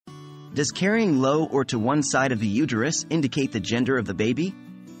Does carrying low or to one side of the uterus indicate the gender of the baby?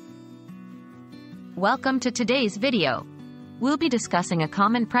 Welcome to today's video. We'll be discussing a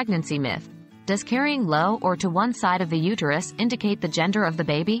common pregnancy myth. Does carrying low or to one side of the uterus indicate the gender of the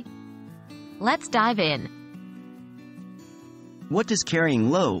baby? Let's dive in. What does carrying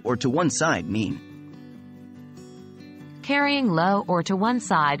low or to one side mean? Carrying low or to one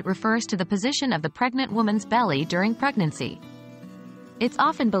side refers to the position of the pregnant woman's belly during pregnancy. It's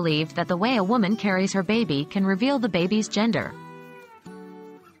often believed that the way a woman carries her baby can reveal the baby's gender.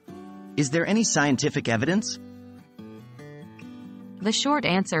 Is there any scientific evidence? The short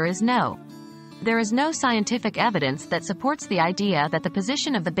answer is no. There is no scientific evidence that supports the idea that the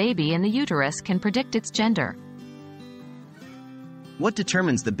position of the baby in the uterus can predict its gender. What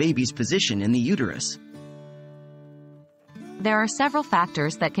determines the baby's position in the uterus? There are several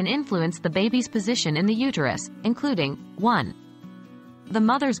factors that can influence the baby's position in the uterus, including 1. The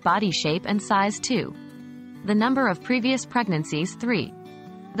mother's body shape and size. 2. The number of previous pregnancies. 3.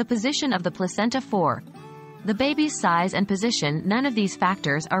 The position of the placenta. 4. The baby's size and position. None of these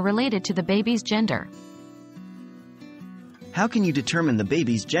factors are related to the baby's gender. How can you determine the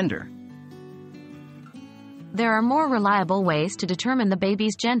baby's gender? There are more reliable ways to determine the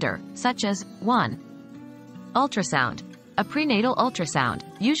baby's gender, such as 1. Ultrasound. A prenatal ultrasound,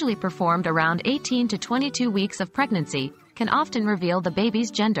 usually performed around 18 to 22 weeks of pregnancy, can often reveal the baby's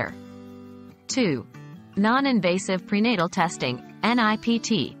gender. 2. Non-invasive prenatal testing,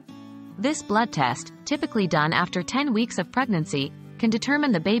 NIPT. This blood test, typically done after 10 weeks of pregnancy, can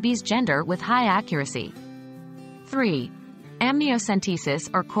determine the baby's gender with high accuracy. 3. Amniocentesis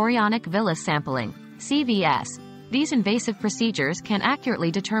or chorionic villus sampling, CVS. These invasive procedures can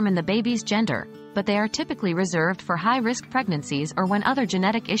accurately determine the baby's gender, but they are typically reserved for high-risk pregnancies or when other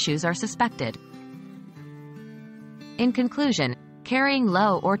genetic issues are suspected. In conclusion, carrying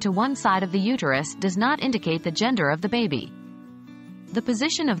low or to one side of the uterus does not indicate the gender of the baby. The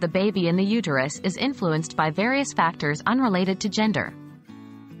position of the baby in the uterus is influenced by various factors unrelated to gender.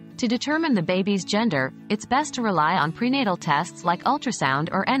 To determine the baby's gender, it's best to rely on prenatal tests like ultrasound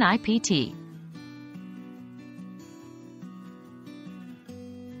or NIPT.